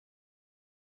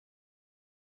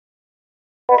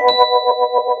Hello,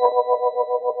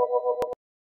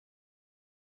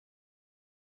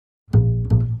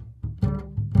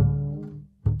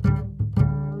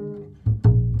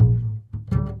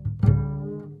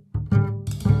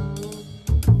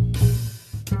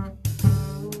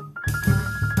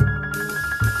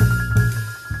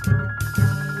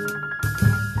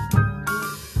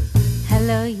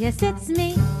 yes, it's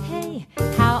me. Hey,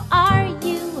 how are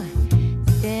you?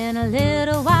 It's been a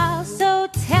little while, so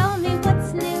tell me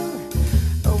what's new.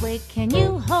 Oh, wait, can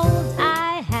you hold?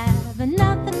 I have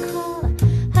another call.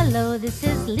 Hello, this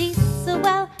is Lisa.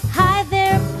 Well, hi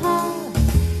there, Paul.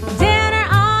 Dinner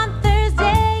on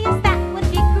Thursday, yes, that would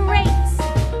be great.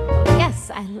 Oh, yes,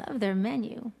 I love their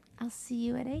menu. I'll see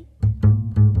you at 8.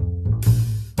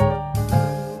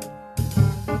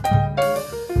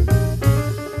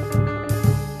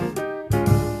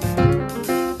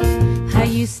 Are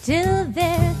you still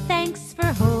there? Thanks for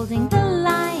holding the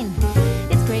line.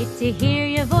 It's great to hear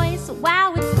your voice.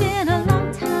 Wow, it's been a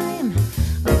long time.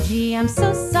 Oh gee, I'm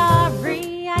so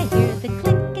sorry. I hear the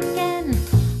click again.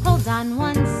 Hold on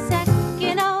one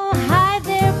second. Oh, hi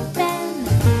there, Ben.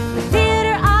 The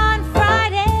theater on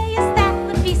Friday, yes, that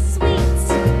would be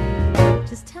sweet.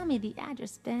 Just tell me the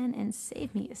address, Ben, and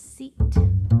save me a seat.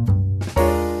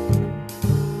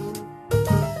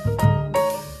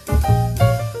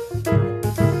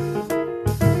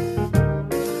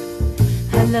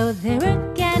 Hello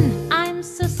there again, I'm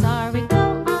so sorry,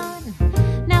 go on.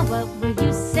 Now what were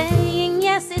you saying?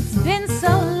 Yes, it's been so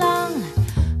long.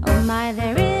 Oh my,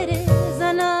 there it is,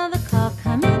 another call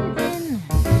coming in.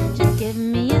 Just give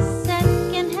me a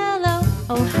second, hello.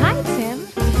 Oh, hi Tim.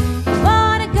 You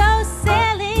wanna go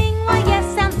sailing? Well, yes,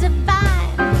 sounds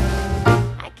divine.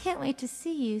 I can't wait to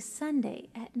see you Sunday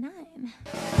at 9.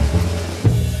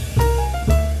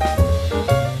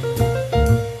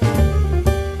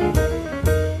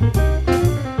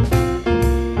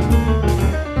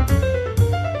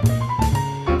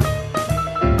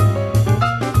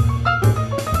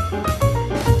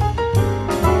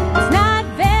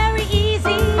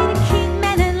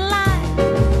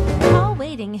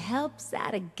 Helps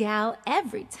out a gal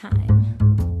every time.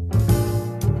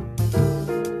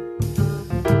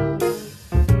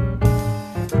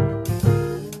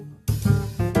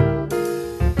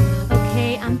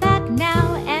 Okay, I'm back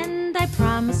now and I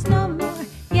promise no more.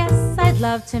 Yes, I'd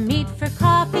love to meet for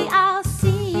coffee. I'll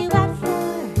see you at 4.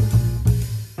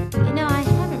 You know, I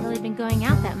haven't really been going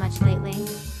out that much lately.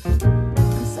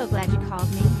 I'm so glad you called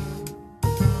me.